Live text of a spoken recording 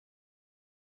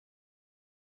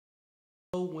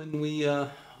When we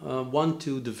want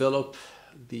to develop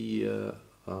the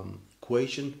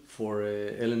equation for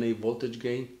a LNA voltage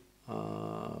gain,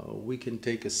 we can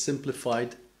take a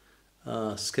simplified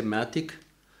schematic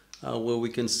where we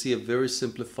can see a very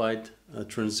simplified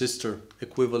transistor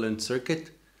equivalent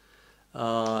circuit.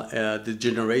 The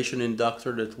generation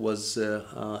inductor that was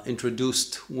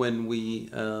introduced when we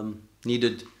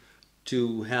needed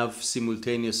to have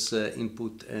simultaneous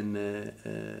input and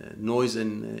noise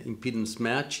and impedance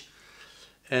match,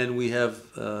 and we have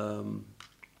L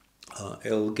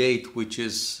gate, which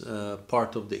is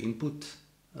part of the input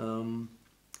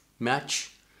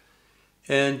match.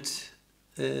 And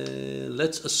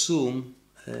let's assume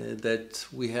that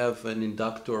we have an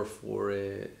inductor for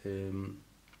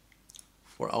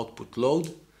output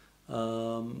load.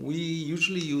 We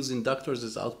usually use inductors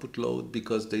as output load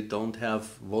because they don't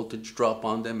have voltage drop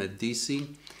on them at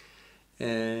DC,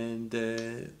 and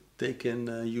they can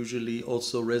usually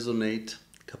also resonate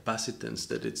capacitance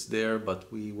that it's there, but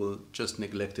we will just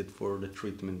neglect it for the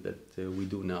treatment that we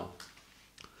do now.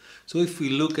 So if we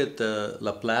look at the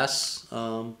Laplace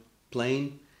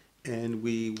plane, and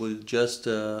we will just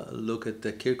look at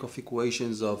the Kirchhoff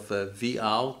equations of V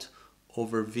out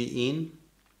over V in.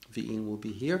 V in will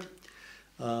be here.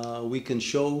 We can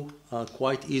show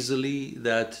quite easily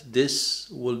that this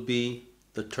will be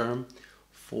the term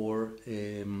for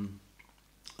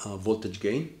voltage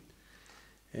gain,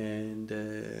 and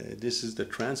this is the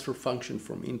transfer function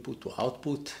from input to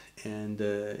output. And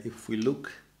if we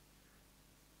look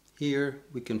here,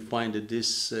 we can find that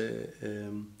this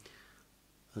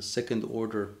second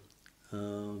order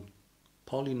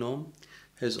polynomial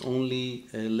has only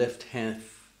a left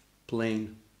half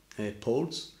plane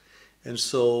poles, and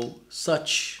so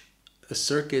such a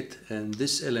circuit and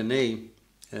this LNA,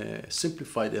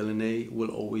 simplified LNA, will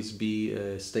always be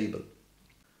stable.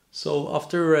 So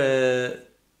after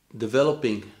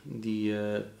developing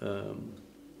the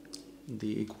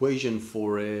equation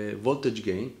for a voltage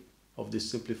gain of this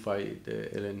simplified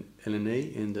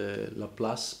LNA in the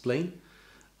Laplace plane,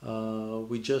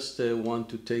 we just want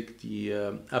to take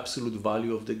the absolute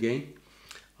value of the gain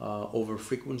over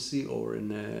frequency or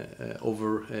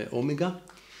over omega.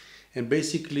 And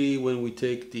basically, when we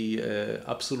take the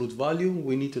absolute value,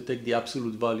 we need to take the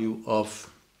absolute value of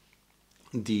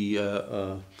the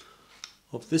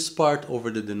of this part over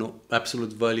the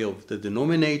absolute value of the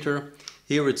denominator.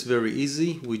 Here it's very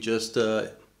easy. We just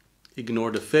ignore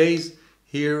the phase.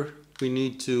 Here we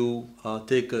need to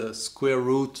take a square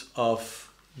root of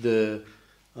the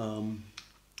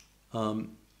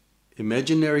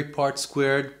imaginary part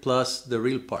squared plus the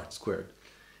real part squared,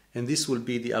 and this will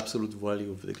be the absolute value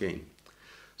of the gain.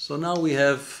 So now we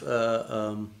have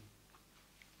an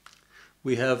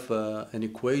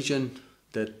equation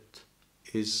that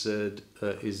is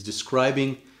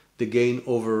describing the gain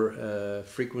over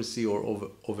frequency or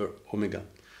over omega.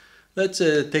 Let's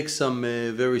take some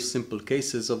very simple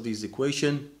cases of this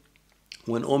equation.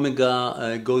 When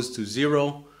omega goes to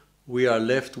 0, we are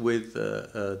left with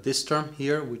this term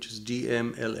here, which is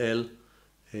dmll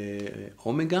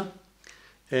omega,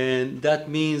 and that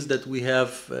means that we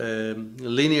have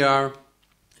linear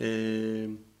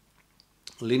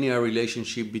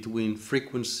relationship between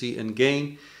frequency and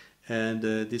gain, and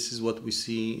this is what we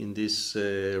see in this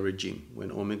regime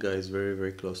when omega is very,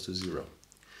 very close to 0.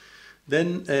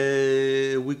 Then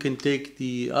we can take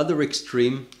the other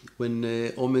extreme when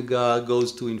omega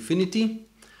goes to infinity,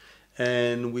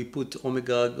 and we put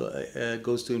omega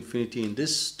goes to infinity in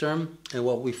this term, and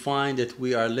what we find that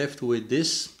we are left with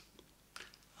this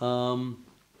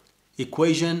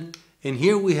equation. And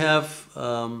here we have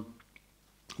the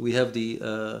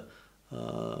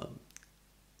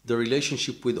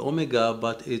relationship with omega,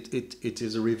 but it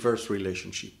is a reverse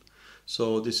relationship.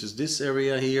 So this is this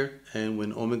area here, and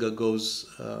when omega goes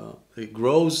it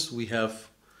grows, we have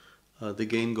the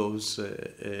gain goes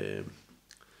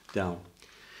down.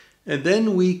 And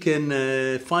then we can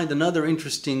find another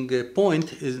interesting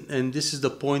point, and this is the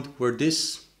point where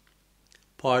this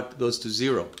part goes to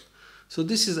 0. So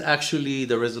this is actually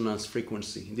the resonance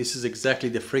frequency. This is exactly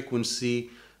the frequency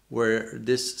where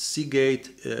this C gate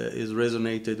is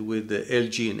resonated with the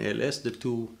LG and LS, the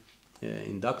two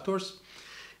inductors.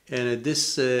 And at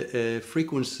this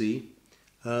frequency,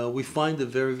 we find a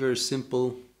very, very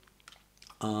simple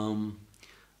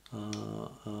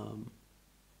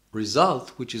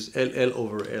result, which is LL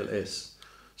over LS.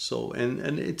 So,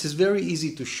 and it is very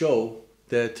easy to show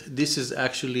that this is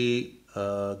actually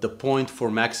the point for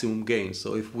maximum gain.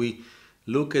 So if we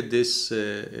look at this,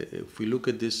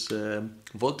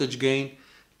 voltage gain,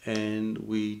 and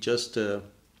we just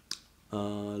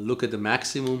look at the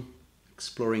maximum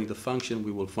exploring the function,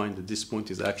 we will find that this point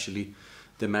is actually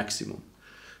the maximum.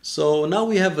 So now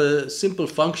we have a simple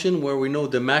function where we know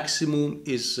the maximum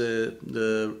is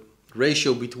the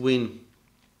ratio between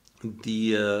the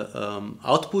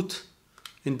output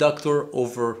inductor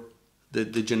over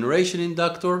the generation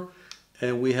inductor,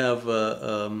 and we have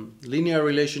a linear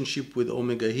relationship with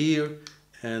omega here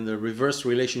and a reverse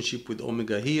relationship with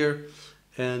omega here,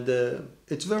 and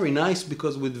it's very nice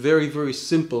because with very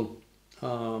simple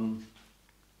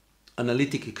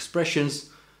analytic expressions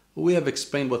we have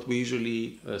explained what we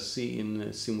usually see in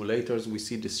simulators. We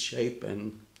see this shape and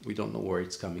we don't know where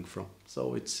it's coming from,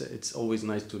 so it's always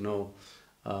nice to know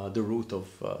the root of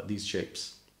these shapes.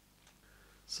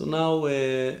 So now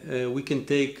we can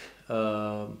take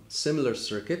a similar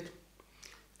circuit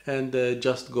and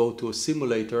just go to a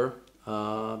simulator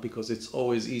because it's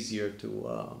always easier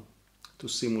to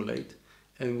simulate,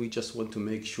 and we just want to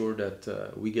make sure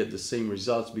that we get the same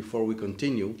results before we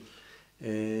continue.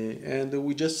 And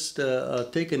we just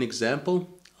take an example.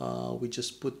 We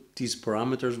just put these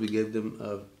parameters.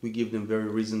 We give them very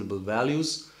reasonable values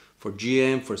for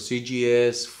GM, for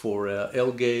CGS, for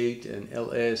L-gate and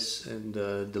LS, and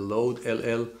the load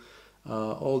LL.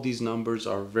 All these numbers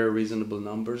are very reasonable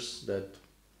numbers that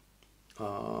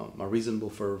are reasonable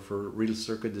for real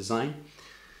circuit design.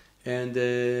 And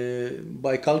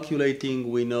by calculating,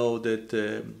 we know that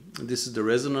this is the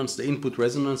resonance, the input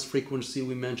resonance frequency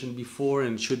we mentioned before,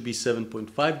 and it should be 7.5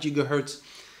 gigahertz.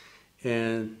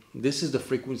 And this is the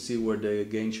frequency where the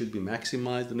gain should be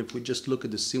maximized. And if we just look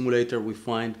at the simulator, we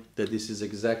find that this is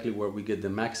exactly where we get the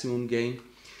maximum gain.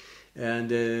 And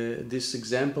this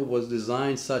example was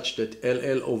designed such that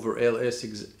LL over LS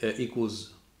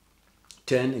equals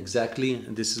 10 exactly,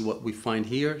 and this is what we find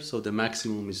here. So the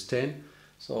maximum is 10.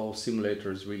 So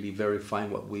simulator is really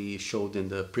verifying what we showed in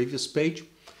the previous page.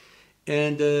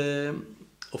 And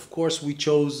of course we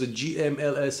chose the GM,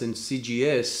 LS and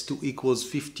CGS to equals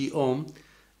 50 ohm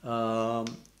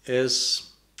as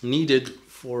needed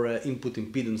for input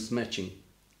impedance matching.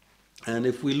 And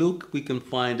if we look, we can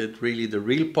find that really the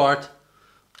real part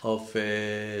of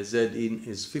Z in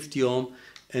is 50 ohm,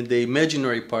 and the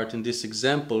imaginary part in this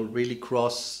example really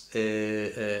cross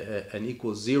an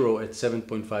equals 0 at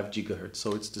 7.5 gigahertz.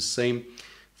 So it's the same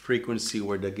frequency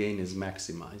where the gain is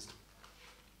maximized.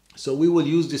 So we will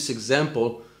use this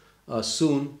example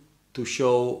soon to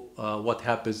show what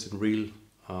happens in real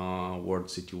world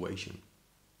situation.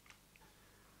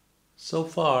 So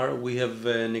far we have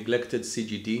neglected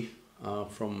CGD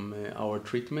from our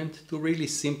treatment to really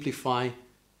simplify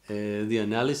the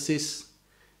analysis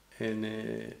and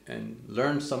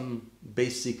learn some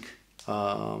basic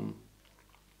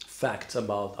facts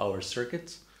about our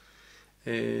circuits.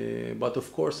 But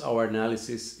of course our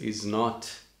analysis is not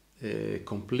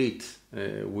complete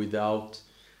without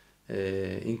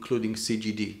including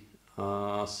CGD.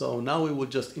 So now we will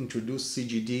just introduce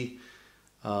CGD,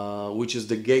 which is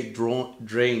the gate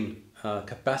drain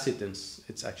capacitance.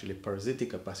 It's actually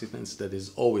parasitic capacitance that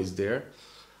is always there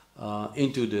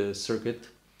into the circuit,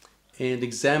 and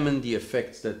examine the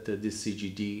effects that this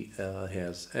CGD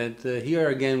has. And here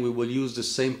again we will use the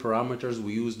same parameters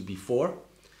we used before.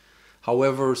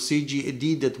 However,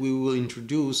 CGD that we will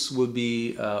introduce will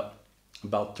be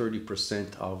about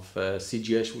 30% of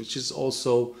CGS, which is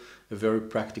also a very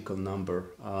practical number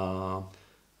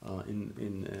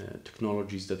in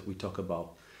technologies that we talk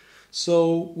about.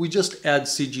 So we just add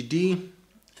CGD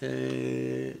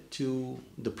to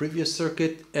the previous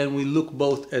circuit, and we look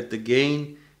both at the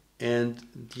gain and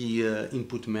the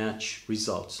input match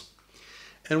results.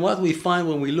 And what we find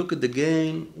when we look at the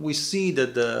gain, we see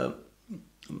that the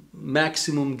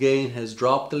maximum gain has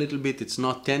dropped a little bit. It's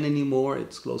not 10 anymore,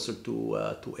 it's closer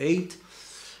to 8,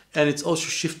 and it's also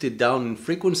shifted down in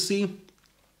frequency.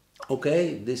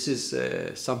 Okay, this is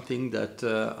something that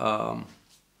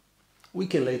we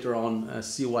can later on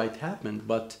see why it happened,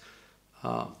 but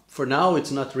for now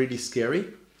it's not really scary.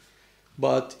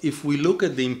 But if we look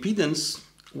at the impedance,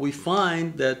 we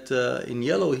find that in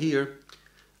yellow here,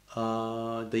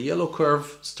 the yellow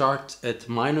curve starts at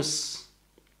minus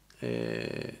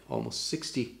almost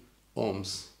 60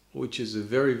 ohms, which is a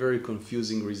very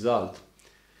confusing result.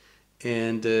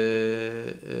 And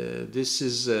this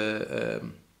is a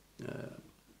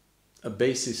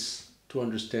basis to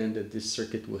understand that this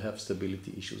circuit will have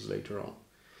stability issues later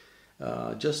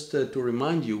on. Just to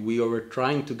remind you, we were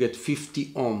trying to get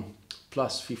 50 ohm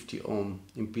plus 50 ohm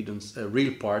impedance, a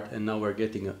real part, and now we're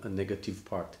getting a negative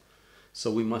part.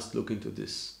 So we must look into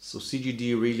this. So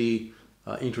CGD really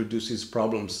introduces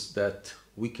problems that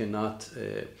we cannot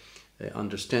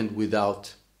understand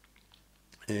without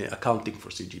accounting for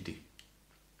CGD.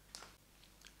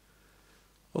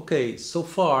 Okay, so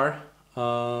far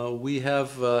we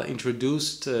have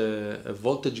introduced a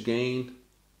voltage gain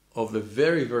of a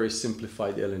very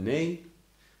simplified LNA,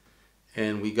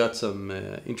 and we got some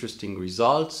interesting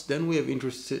results. Then we have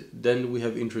introduced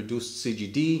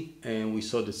CGD, and we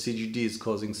saw that CGD is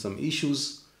causing some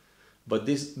issues, but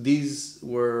these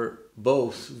were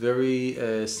both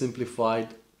very simplified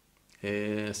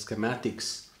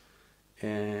schematics,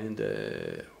 and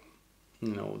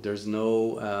you know, there's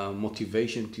no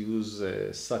motivation to use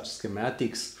such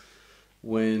schematics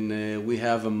when we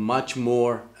have a much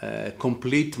more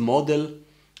complete model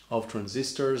of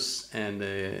transistors and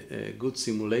good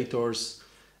simulators.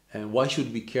 And why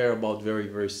should we care about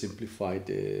very simplified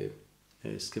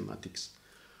schematics?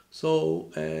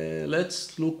 So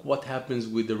let's look what happens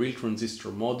with the real transistor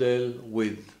model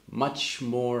with much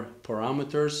more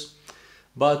parameters.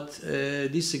 But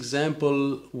this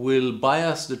example will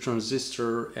bias the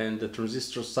transistor, and the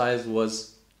transistor size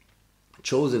was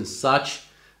chosen such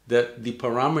that the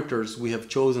parameters we have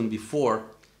chosen before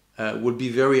would be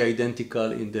very identical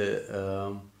in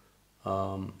the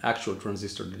actual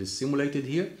transistor that is simulated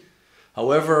here.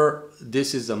 However,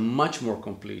 this is a much more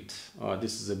complete.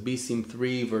 This is a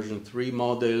BSIM3 version 3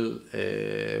 model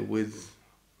with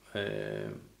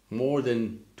more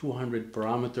than 200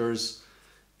 parameters.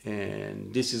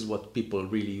 And this is what people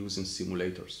really use in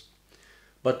simulators.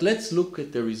 But let's look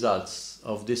at the results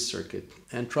of this circuit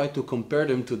and try to compare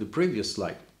them to the previous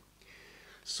slide.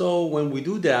 So when we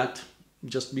do that,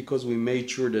 just because we made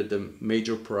sure that the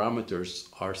major parameters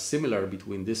are similar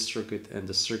between this circuit and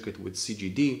the circuit with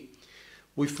CGD,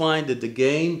 we find that the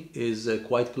gain is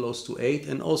quite close to 8,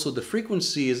 and also the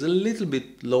frequency is a little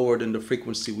bit lower than the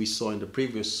frequency we saw in the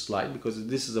previous slide, because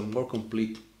this is a more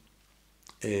complete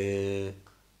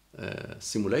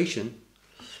simulation.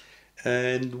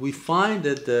 And we find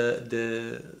that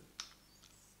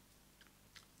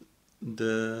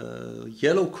the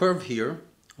yellow curve here,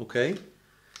 okay,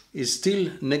 is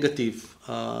still negative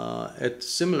at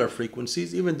similar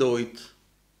frequencies, even though it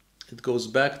goes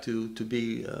back to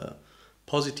be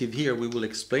positive here. We will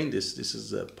explain this. This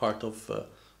is a part of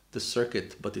the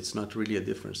circuit, but it's not really a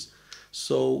difference.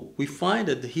 So we find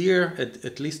that here,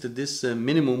 at least at this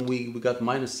minimum, we got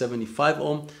minus 75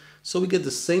 ohm. So we get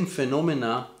the same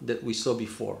phenomena that we saw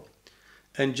before.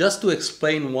 And just to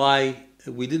explain why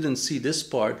we didn't see this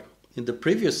part in the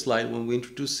previous slide when we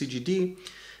introduced CGD,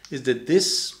 is that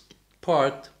this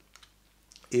part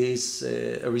is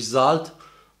a result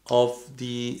of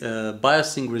the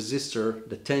biasing resistor,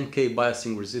 the 10K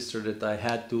biasing resistor that I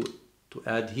had to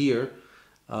add here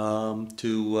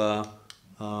to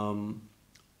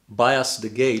bias the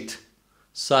gate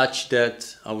such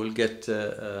that I will get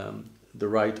the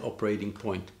right operating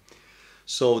point.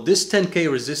 So this 10K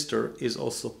resistor is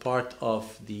also part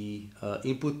of the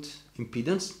input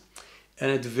impedance,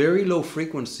 and at very low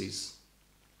frequencies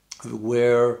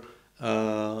where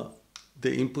the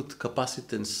input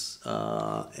capacitance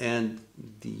and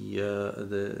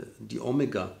the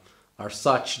omega are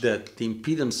such that the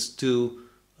impedance to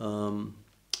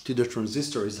the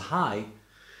transistor is high,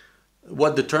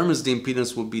 what determines the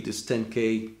impedance will be this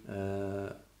 10K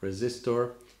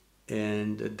resistor,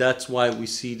 and that's why we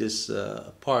see this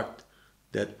part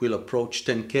that will approach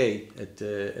 10K at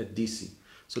DC.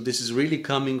 So this is really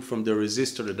coming from the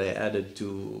resistor that I added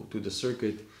to the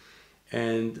circuit.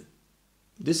 And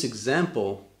this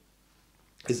example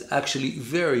is actually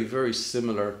very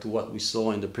similar to what we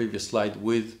saw in the previous slide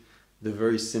with the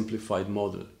very simplified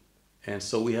model. And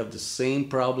so we have the same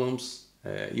problems,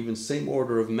 even same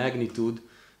order of magnitude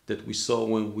that we saw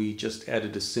when we just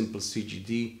added a simple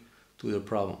CGD to the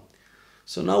problem.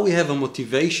 So now we have a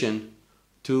motivation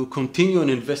to continue and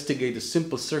investigate a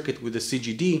simple circuit with a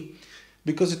CGD,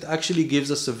 because it actually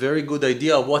gives us a very good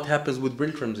idea of what happens with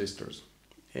real transistors.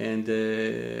 And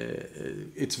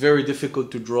it's very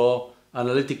difficult to draw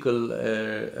analytical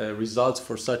results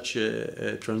for such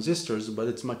transistors, but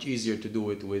it's much easier to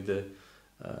do it with the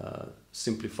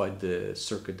simplified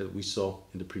circuit that we saw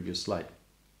in the previous slide.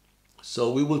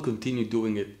 So we will continue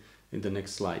doing it in the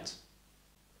next slides.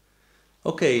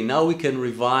 Okay, now we can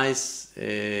revise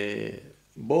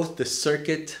both the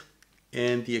circuit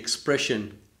and the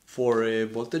expression for a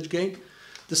voltage gain.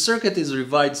 The circuit is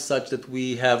revised such that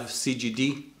we have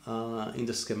CGD in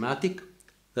the schematic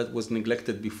that was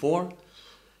neglected before.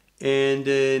 And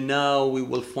now we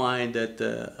will find that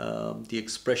the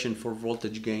expression for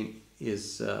voltage gain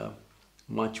is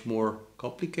much more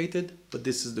complicated, but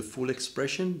this is the full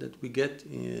expression that we get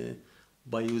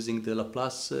by using the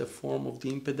Laplace form of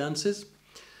the impedances.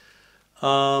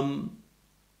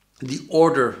 The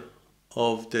order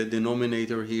of the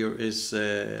denominator here is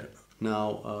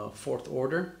now fourth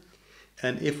order.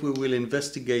 And if we will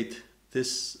investigate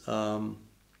this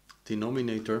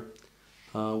denominator,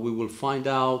 we will find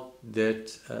out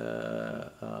that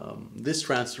this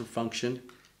transfer function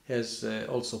has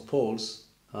also poles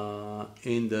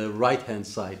in the right hand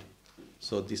side.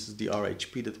 So this is the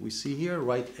RHP that we see here,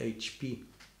 right HP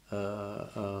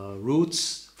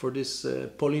roots for this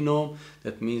polynomial.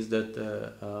 That means that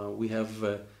we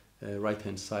have right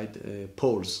hand side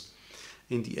poles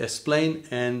in the S-plane,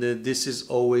 and this is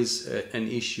always an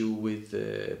issue with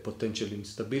potential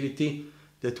instability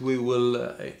that we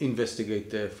will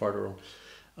investigate further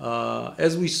on.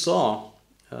 As we saw,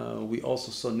 we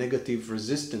also saw negative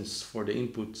resistance for the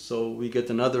input, so we get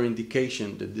another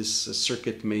indication that this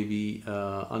circuit may be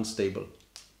unstable.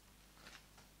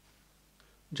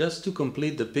 Just to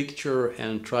complete the picture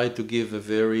and try to give a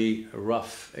very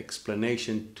rough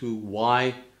explanation to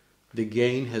why the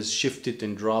gain has shifted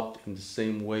and dropped in the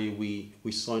same way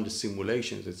we saw in the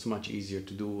simulations. It's much easier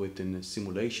to do it in a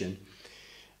simulation.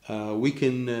 We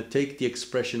can take the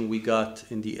expression we got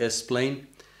in the S-plane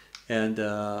and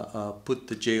put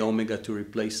the j omega to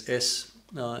replace S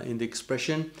in the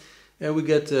expression, and we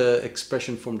get an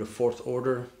expression from the fourth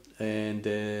order, and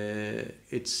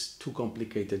it's too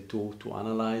complicated to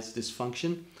analyze this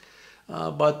function,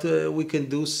 but we can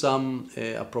do some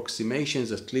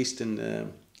approximations. At least in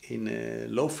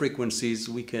low frequencies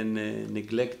we can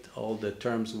neglect all the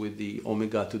terms with the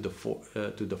omega to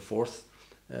the fourth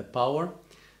power,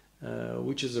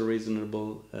 which is a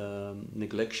reasonable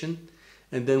neglection.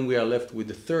 And then we are left with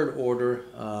the third order,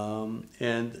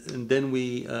 and then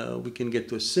we can get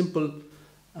to a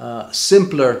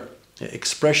simpler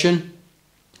expression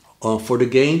for the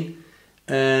gain.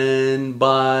 And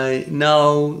by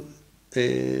now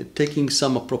taking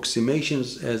some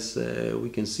approximations, as we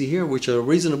can see here, which are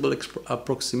reasonable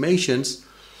approximations,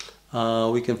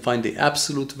 we can find the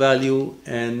absolute value.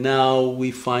 And now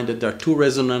we find that there are two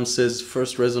resonances: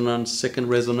 first resonance, second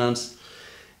resonance,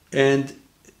 and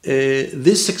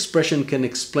this expression can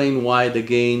explain why the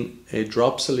gain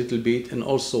drops a little bit, and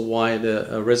also why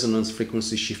the resonance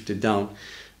frequency shifted down.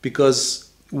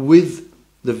 Because with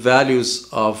the values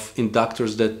of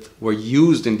inductors that were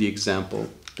used in the example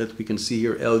that we can see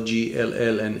here, LG,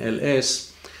 LL, and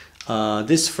LS,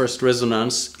 this first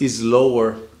resonance is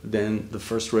lower than the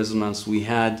first resonance we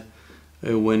had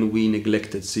when we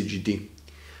neglected CGD.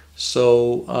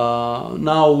 So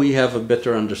now we have a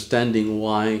better understanding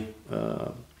why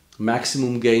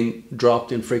maximum gain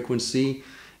dropped in frequency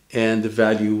and the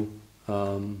value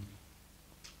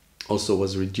also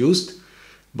was reduced,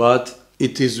 but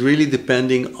it is really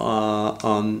depending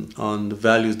on the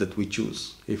values that we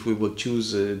choose. If we will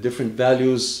choose different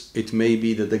values, it may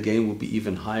be that the gain will be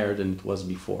even higher than it was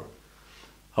before.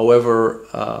 However,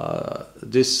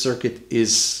 this circuit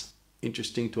is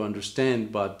interesting to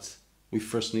understand, but we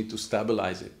first need to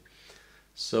stabilize it.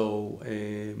 So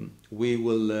we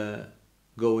will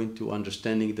go into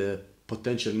understanding the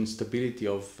potential instability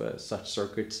of such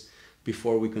circuits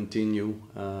before we continue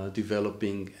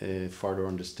developing further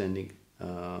understanding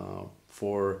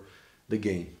for the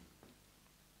gain.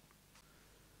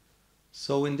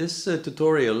 So in this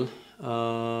tutorial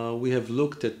we have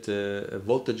looked at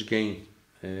voltage gain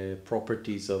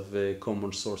properties of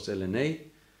common source LNA.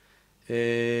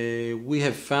 We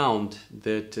have found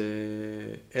that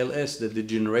LS, the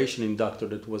degeneration inductor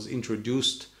that was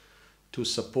introduced to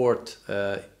support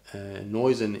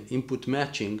noise and input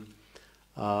matching,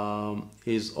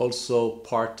 is also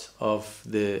part of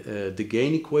the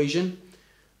gain equation,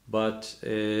 but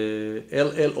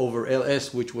LL over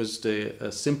LS, which was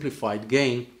the simplified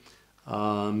gain,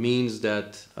 means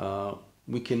that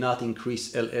we cannot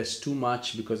increase LS too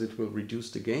much because it will reduce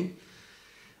the gain.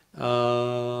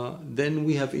 Then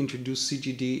we have introduced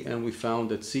CGD, and we found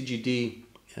that CGD,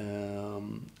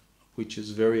 which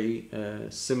is very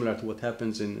similar to what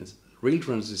happens in a real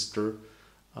transistor,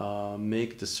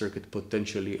 make the circuit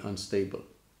potentially unstable,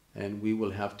 and we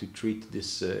will have to treat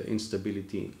this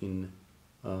instability in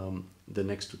the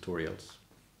next tutorials.